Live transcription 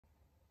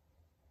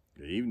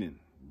Good evening,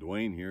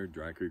 Dwayne here,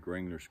 Dry Creek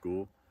Wrangler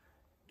School.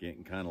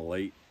 Getting kind of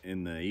late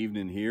in the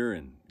evening here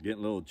and getting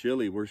a little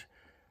chilly.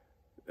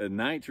 At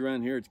nights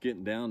around here, it's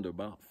getting down to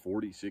about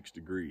 46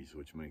 degrees,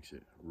 which makes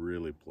it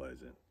really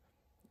pleasant.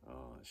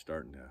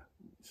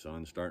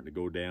 Sun's starting to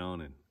go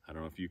down, and I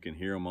don't know if you can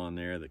hear them on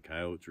there. The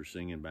coyotes are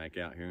singing back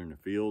out here in the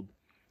field.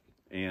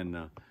 And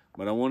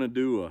but I want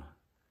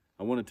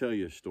to tell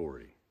you a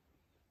story,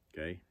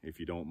 okay? If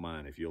you don't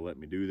mind, if you'll let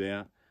me do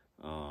that.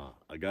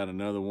 I got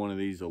another one of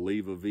these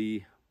Oliva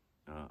V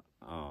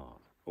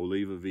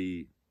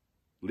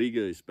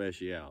Liga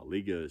Especial.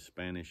 Liga is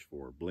Spanish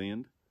for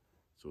blend,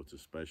 so it's a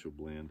special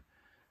blend.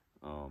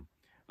 I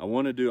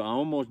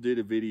almost did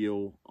a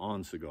video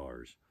on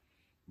cigars,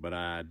 but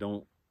I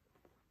don't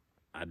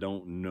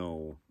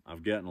know.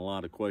 I've gotten a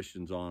lot of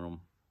questions on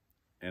them,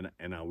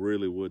 and I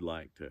really would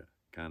like to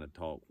kind of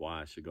talk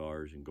why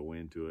cigars and go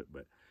into it,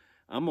 but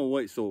I'm gonna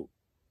wait. So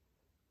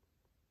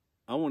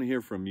I want to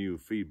hear from you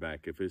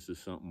feedback if this is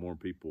something more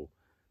people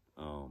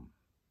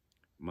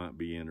might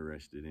be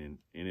interested in,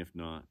 and if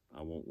not,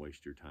 I won't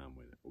waste your time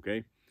with it,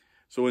 okay?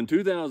 So in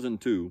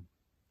 2002,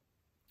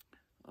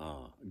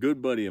 a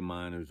good buddy of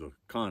mine who's a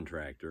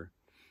contractor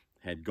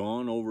had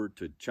gone over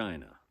to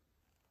China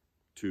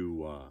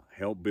to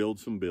help build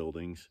some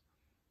buildings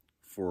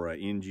for a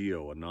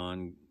NGO, a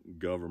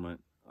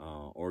non-government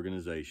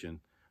organization,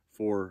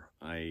 for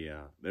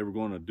they were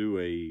going to do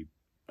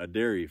a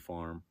dairy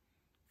farm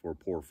for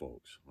poor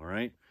folks, all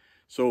right?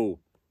 So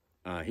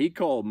he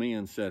called me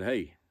and said,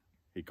 hey,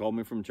 he called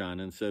me from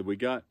China and said, we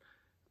got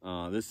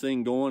this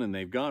thing going, and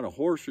they've got a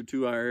horse or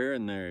two out here,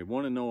 and they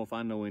want to know if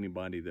I know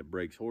anybody that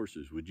breaks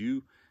horses. Would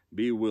you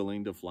be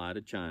willing to fly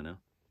to China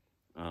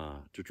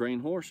to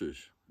train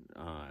horses?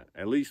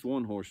 At least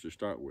one horse to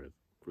start with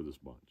for this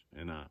bunch.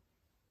 And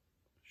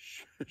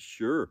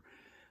sure,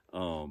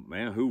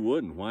 man, who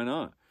wouldn't? Why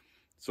not?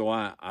 So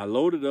I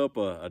loaded up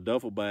a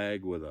duffel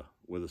bag with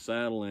a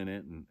saddle in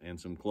it and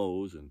some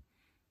clothes, and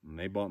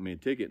they bought me a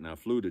ticket, and I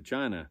flew to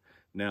China.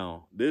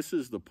 Now, this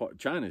is the part,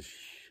 China's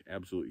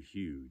absolutely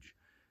huge,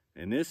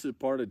 and this is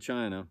part of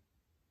China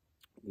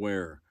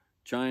where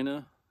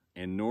China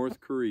and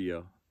North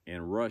Korea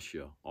and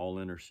Russia all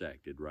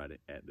intersected right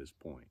at this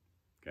point,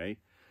 okay?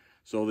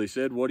 So they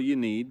said, what do you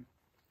need?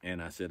 And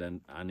I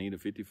said, I need a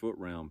 50-foot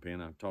round pen.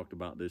 I've talked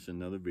about this in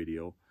another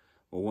video.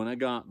 Well, when I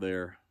got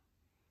there,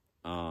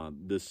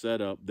 the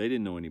setup, they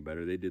didn't know any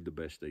better. They did the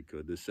best they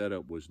could. The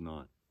setup was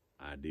not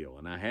ideal.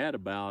 And I had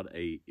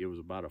it was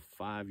about a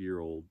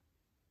 5-year-old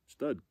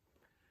stud,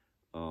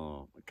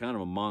 kind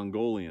of a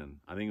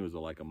Mongolian. I think it was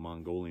like a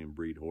Mongolian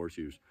breed horse.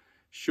 He was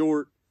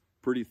short,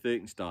 pretty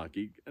thick and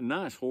stocky. A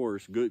nice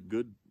horse,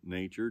 good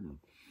natured. And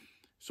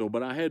so,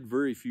 but I had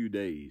very few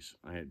days.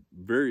 I had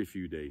very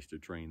few days to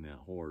train that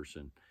horse.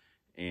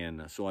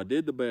 And so I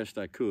did the best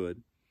I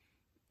could.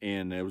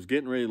 And I was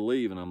getting ready to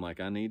leave, and I'm like,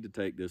 I need to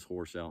take this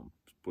horse out and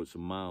put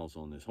some miles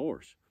on this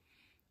horse.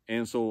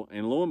 And so,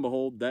 and lo and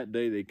behold, that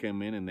day they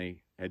came in and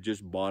they had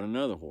just bought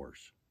another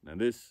horse. Now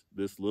this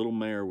little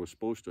mare was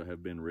supposed to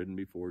have been ridden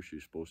before. She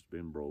was supposed to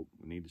have been broke.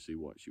 We need to see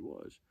what she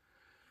was.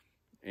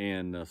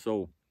 And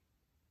so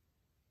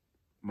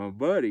my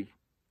buddy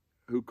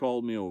who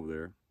called me over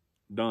there,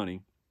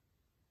 Donnie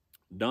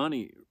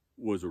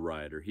was a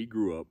rider. He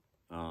grew up,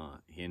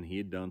 and he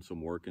had done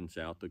some work in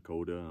South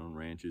Dakota on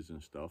ranches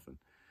and stuff.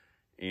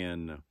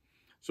 And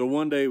so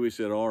one day we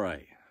said, all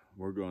right,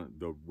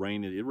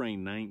 it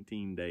rained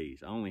 19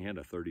 days. I only had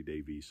a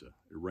 30-day visa.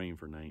 It rained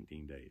for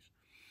 19 days.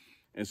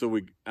 And so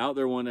we out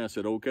there one day, I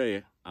said,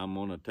 okay, I'm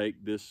going to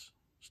take this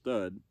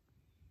stud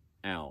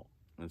out.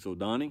 And so,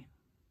 Donnie,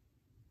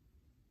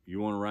 you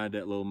want to ride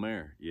that little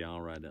mare? Yeah,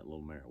 I'll ride that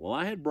little mare. Well,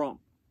 I had brought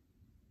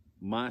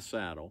my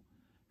saddle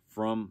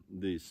from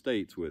the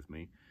States with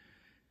me,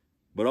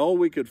 but all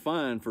we could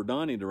find for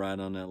Donnie to ride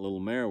on that little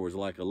mare was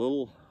like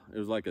it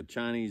was like a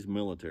Chinese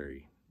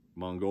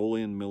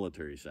Mongolian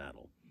military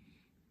saddle.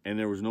 And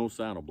there was no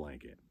saddle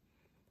blanket.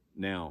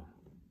 Now,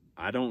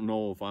 I don't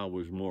know if I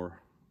was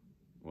more,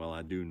 well,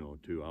 I do know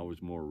too, I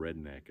was more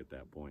redneck at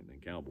that point than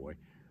cowboy.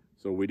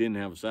 So we didn't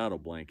have a saddle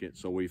blanket,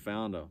 so we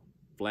found a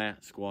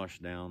flat,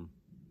 squashed down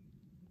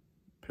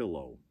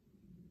pillow,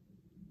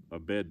 a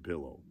bed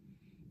pillow.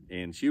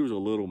 And she was a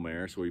little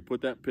mare, so we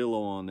put that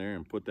pillow on there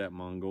and put that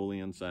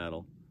Mongolian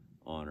saddle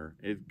on her.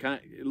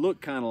 It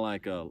looked kind of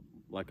like a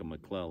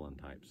McClellan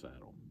type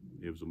saddle.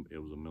 It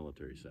was a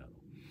military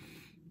saddle.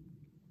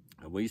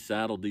 And we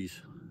saddled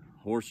these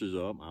horses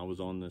up. I was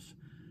on this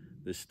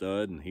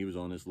stud, and he was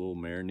on this little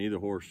mare. Neither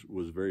horse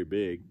was very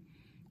big.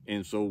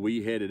 And so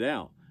we headed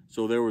out.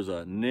 So there was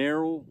a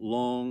narrow,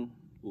 long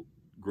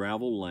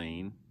gravel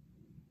lane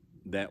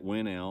that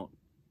went out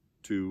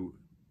to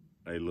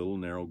a little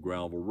narrow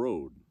gravel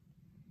road.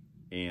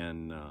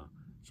 And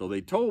so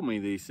they told me,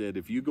 they said,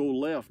 if you go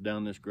left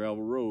down this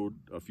gravel road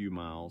a few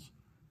miles,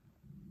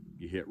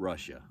 you hit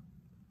Russia.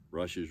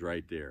 Russia's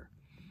right there.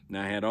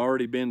 Now, I had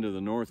already been to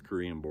the North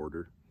Korean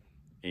border,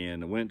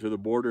 and I went to the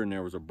border, and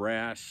there was a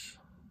brass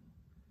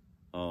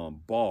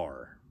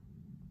bar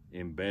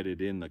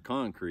embedded in the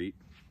concrete,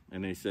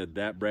 and they said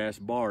that brass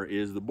bar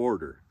is the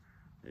border.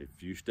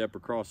 If you step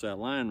across that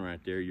line right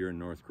there, you're in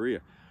North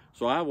Korea.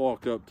 So I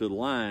walked up to the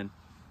line,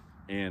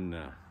 and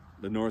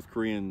the North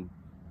Korean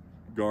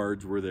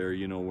guards were there,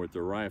 you know, with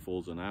their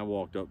rifles, and I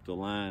walked up to the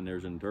line.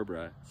 There's an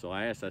interpreter. So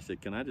I asked, I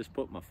said, can I just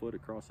put my foot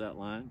across that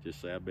line?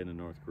 Just say I've been in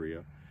North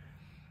Korea.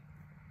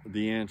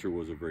 The answer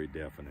was a very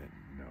definite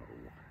no.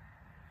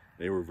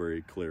 They were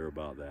very clear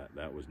about that.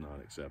 That was not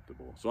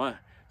acceptable.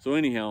 So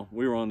anyhow,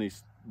 we were on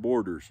these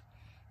borders.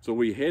 So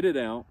we headed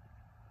out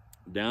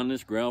down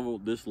this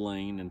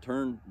lane, and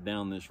turned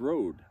down this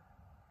road.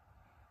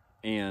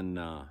 And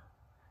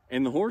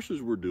the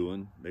horses were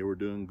doing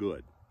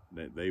good.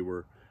 They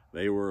were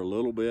a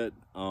little bit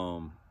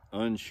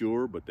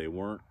unsure, but they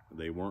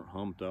weren't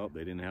humped up.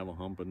 They didn't have a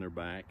hump in their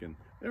back, and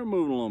they were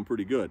moving along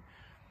pretty good.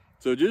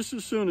 So just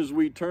as soon as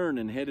we turned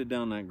and headed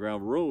down that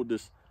gravel road,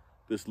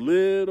 this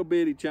little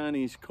bitty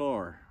Chinese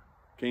car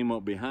came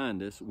up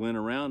behind us, went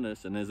around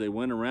us, and as they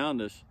went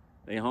around us,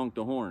 they honked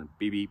the horn,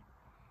 beep beep.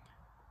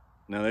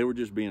 Now they were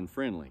just being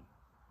friendly,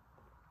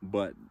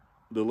 but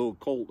the little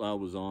colt I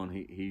was on,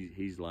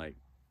 he's like,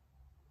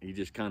 he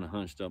just kind of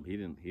hunched up. He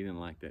didn't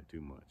like that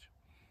too much.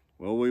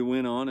 Well, we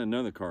went on,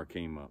 another car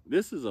came up.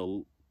 This is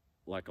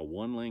like a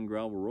one-lane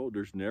gravel road.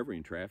 There's never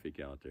any traffic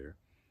out there.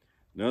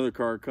 Another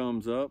car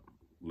comes up,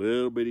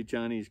 little bitty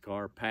Chinese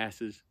car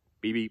passes,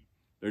 beep beep.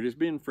 They're just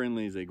being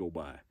friendly as they go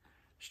by.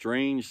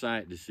 Strange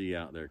sight to see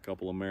out there. A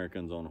couple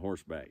Americans on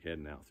horseback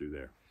heading out through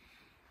there.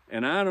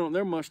 And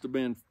there must have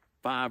been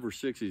 5 or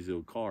 6 of these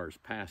little cars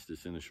past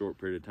us in a short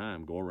period of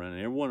time, going around,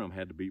 and every one of them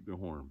had to beep their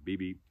horn, beep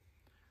beep.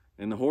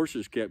 And the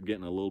horses kept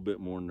getting a little bit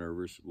more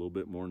nervous,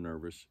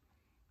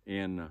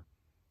 and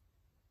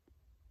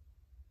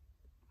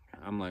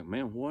I'm like,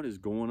 man, what is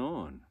going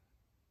on?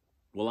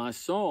 Well, I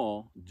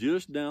saw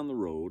just down the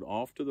road,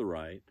 off to the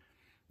right,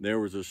 there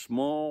was a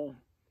small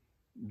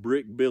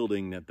brick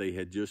building that they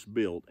had just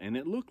built, and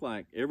it looked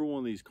like every one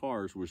of these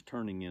cars was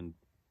turning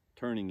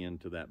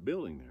into that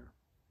building there.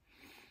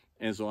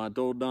 And so I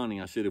told Donnie,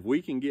 I said, if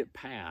we can get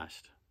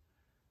past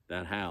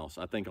that house,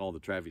 I think all the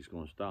traffic's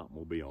going to stop and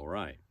we'll be all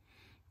right.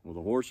 Well,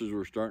 the horses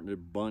were starting to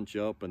bunch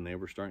up, and they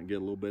were starting to get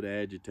a little bit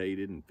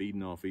agitated and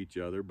feeding off each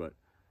other, but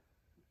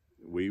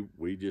we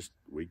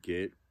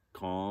kept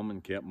calm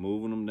and kept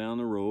moving them down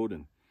the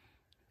road.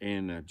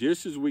 And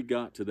just as we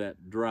got to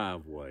that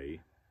driveway,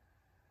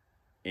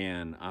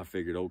 and I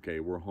figured, okay,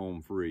 we're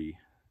home free,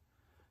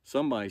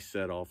 somebody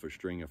set off a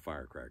string of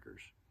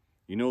firecrackers.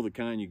 You know, the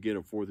kind you get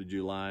at 4th of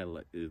July,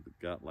 it's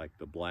got like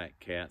the black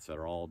cats that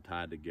are all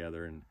tied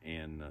together,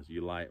 and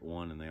you light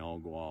one and they all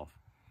go off.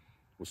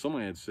 Well,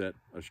 somebody had set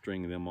a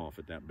string of them off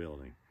at that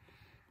building.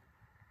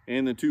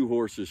 And the 2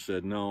 horses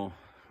said, no,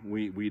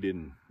 we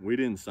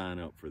didn't sign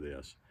up for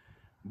this.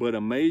 But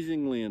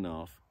amazingly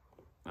enough,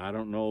 I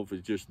don't know if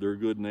it's just their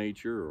good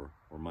nature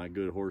or my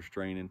good horse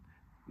training,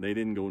 they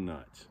didn't go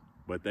nuts.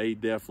 But they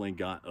definitely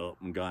got up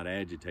and got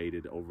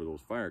agitated over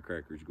those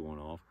firecrackers going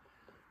off.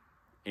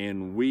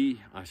 And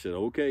I said,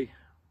 okay,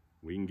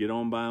 we can get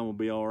on by and we'll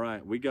be all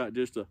right. We got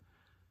just a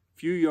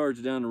few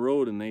yards down the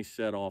road, and they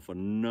set off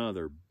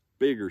another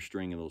bigger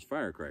string of those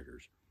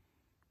firecrackers.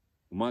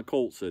 Well, my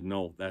colt said,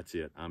 no, that's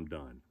it. I'm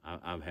done.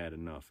 I've had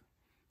enough.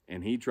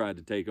 And he tried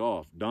to take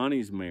off.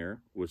 Donnie's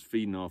mare was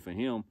feeding off of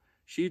him.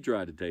 She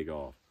tried to take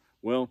off.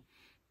 Well,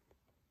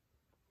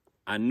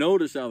 I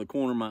noticed out of the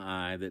corner of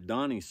my eye that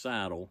Donnie's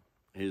saddle,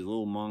 his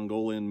little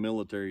Mongolian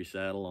military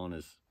saddle on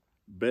his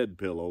bed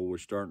pillow,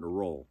 was starting to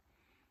roll.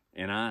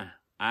 And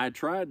I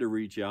tried to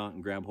reach out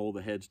and grab hold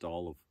of the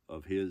headstall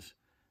of his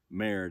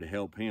mare to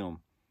help him,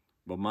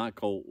 but my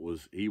colt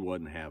he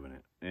wasn't having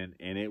it, and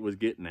it was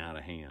getting out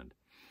of hand.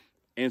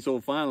 And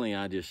so finally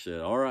I just said,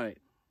 all right,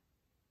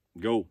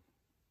 go.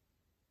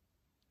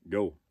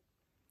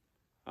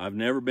 I've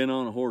never been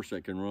on a horse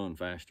that can run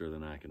faster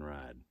than I can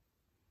ride.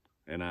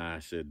 And I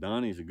said,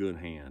 Donnie's a good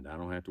hand. I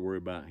don't have to worry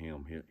about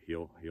him.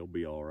 He'll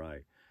be all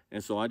right.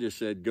 And so I just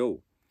said,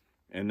 go.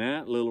 And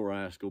that little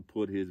rascal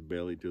put his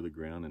belly to the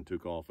ground and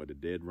took off at a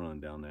dead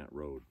run down that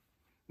road.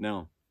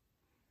 Now,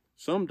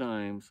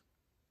 sometimes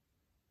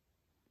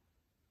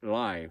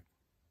life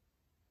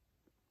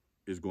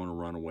is going to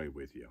run away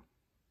with you.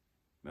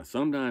 Now,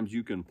 sometimes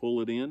you can pull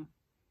it in,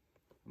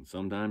 and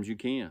sometimes you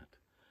can't.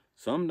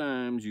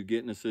 Sometimes you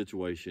get in a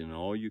situation and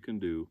all you can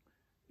do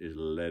is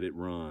let it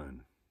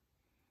run.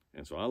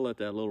 And so I let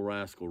that little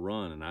rascal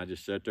run, and I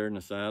just sat there in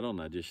the saddle,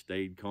 and I just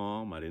stayed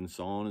calm. I didn't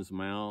saw in his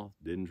mouth,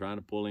 didn't try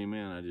to pull him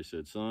in. I just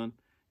said, son,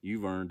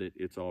 you've earned it.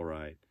 It's all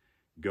right.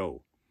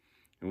 Go.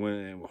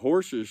 And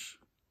horses,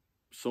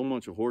 so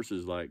much of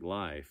horses like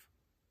life,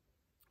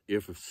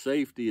 if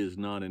safety is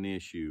not an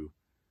issue,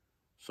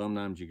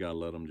 sometimes you got to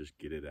let them just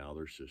get it out of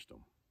their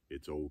system.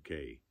 It's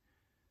okay.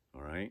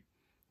 All right?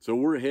 So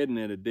we're heading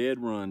at a dead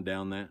run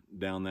down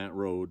that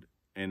road,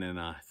 and then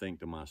I think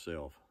to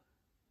myself,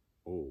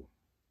 oh,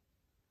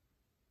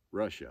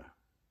 Russia.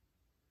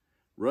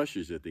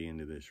 Russia's at the end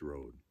of this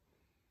road.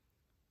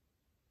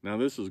 Now,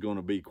 this is going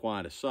to be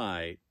quite a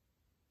sight.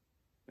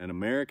 An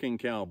American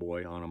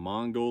cowboy on a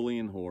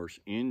Mongolian horse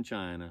in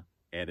China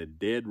at a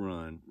dead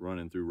run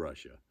running through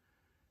Russia.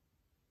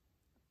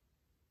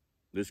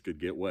 this could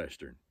get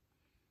western.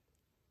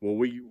 Well,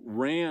 we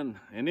ran,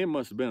 and it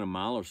must have been a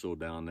mile or so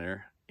down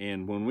there.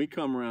 And when we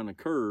come around the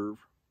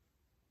curve,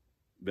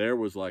 there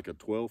was like a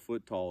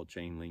 12-foot tall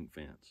chain link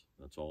fence.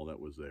 That's all that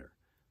was there.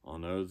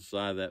 On the other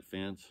side of that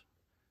fence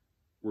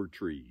were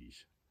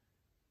trees,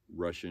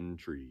 Russian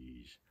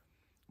trees.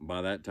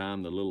 By that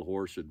time, the little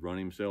horse had run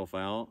himself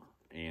out,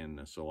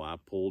 and so I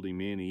pulled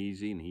him in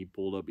easy, and he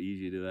pulled up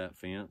easy to that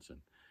fence,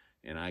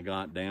 and I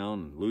got down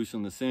and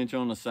loosened the cinch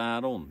on the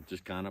saddle and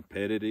just kind of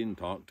petted him and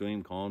talked to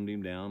him, calmed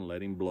him down,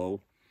 let him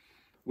blow.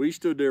 We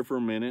stood there for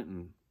a minute,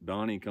 and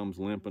Donnie comes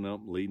limping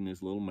up, leading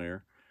his little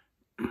mare.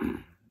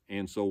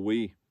 And so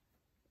we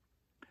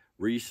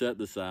reset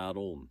the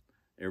saddle and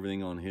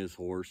everything on his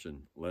horse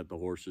and let the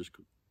horses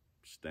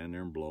stand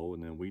there and blow.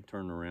 And then we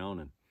turned around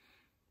and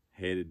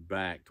headed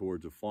back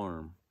towards the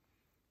farm,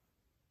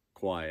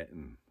 quiet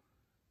and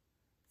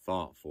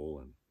thoughtful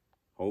and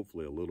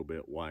hopefully a little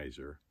bit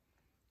wiser.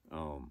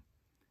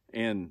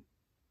 And,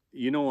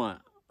 you know, I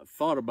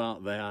thought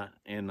about that,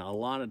 and a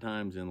lot of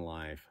times in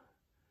life,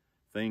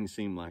 things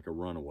seem like a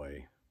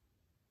runaway,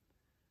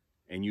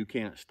 and you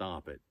can't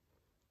stop it.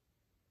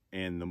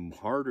 And the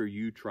harder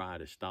you try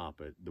to stop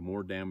it, the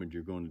more damage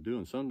you're going to do.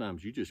 And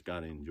sometimes you just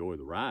got to enjoy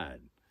the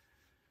ride.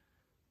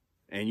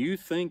 And you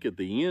think at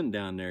the end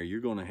down there,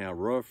 you're going to have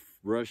rough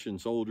Russian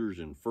soldiers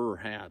in fur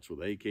hats with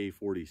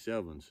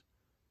AK-47s.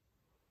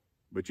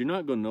 But you're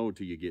not going to know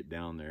till you get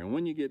down there. And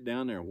when you get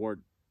down there, what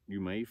you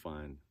may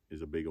find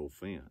is a big old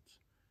fence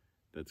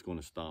that's going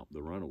to stop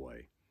the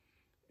runaway.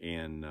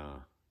 And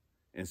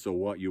so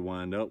what you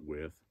wind up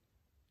with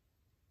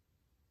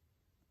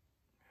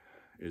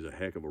is a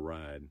heck of a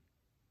ride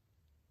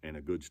and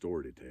a good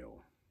story to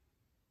tell.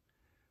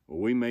 Well,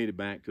 we made it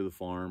back to the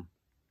farm,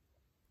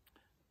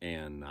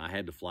 and I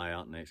had to fly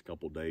out the next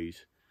couple of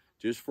days.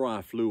 Just before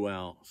I flew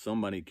out,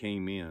 somebody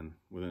came in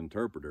with an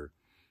interpreter,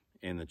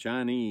 and the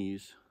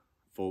Chinese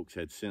folks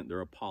had sent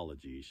their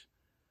apologies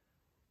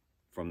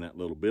from that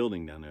little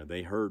building down there.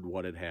 They heard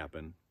what had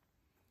happened,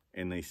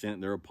 and they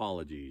sent their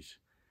apologies.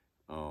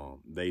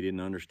 They didn't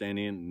understand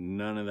it.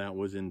 None of that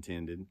was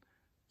intended.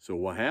 So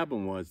what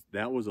happened was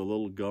that was a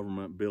little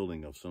government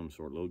building of some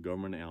sort, a little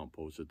government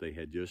outpost that they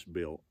had just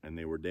built, and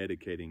they were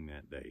dedicating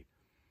that day.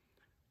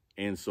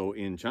 And so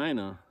in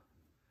China,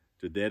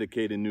 to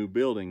dedicate a new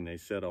building, they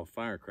set off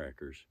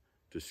firecrackers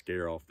to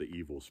scare off the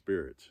evil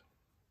spirits.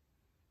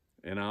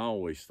 And I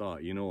always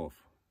thought, you know, if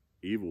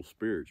evil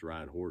spirits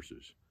ride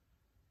horses,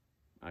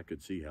 I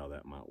could see how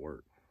that might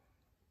work.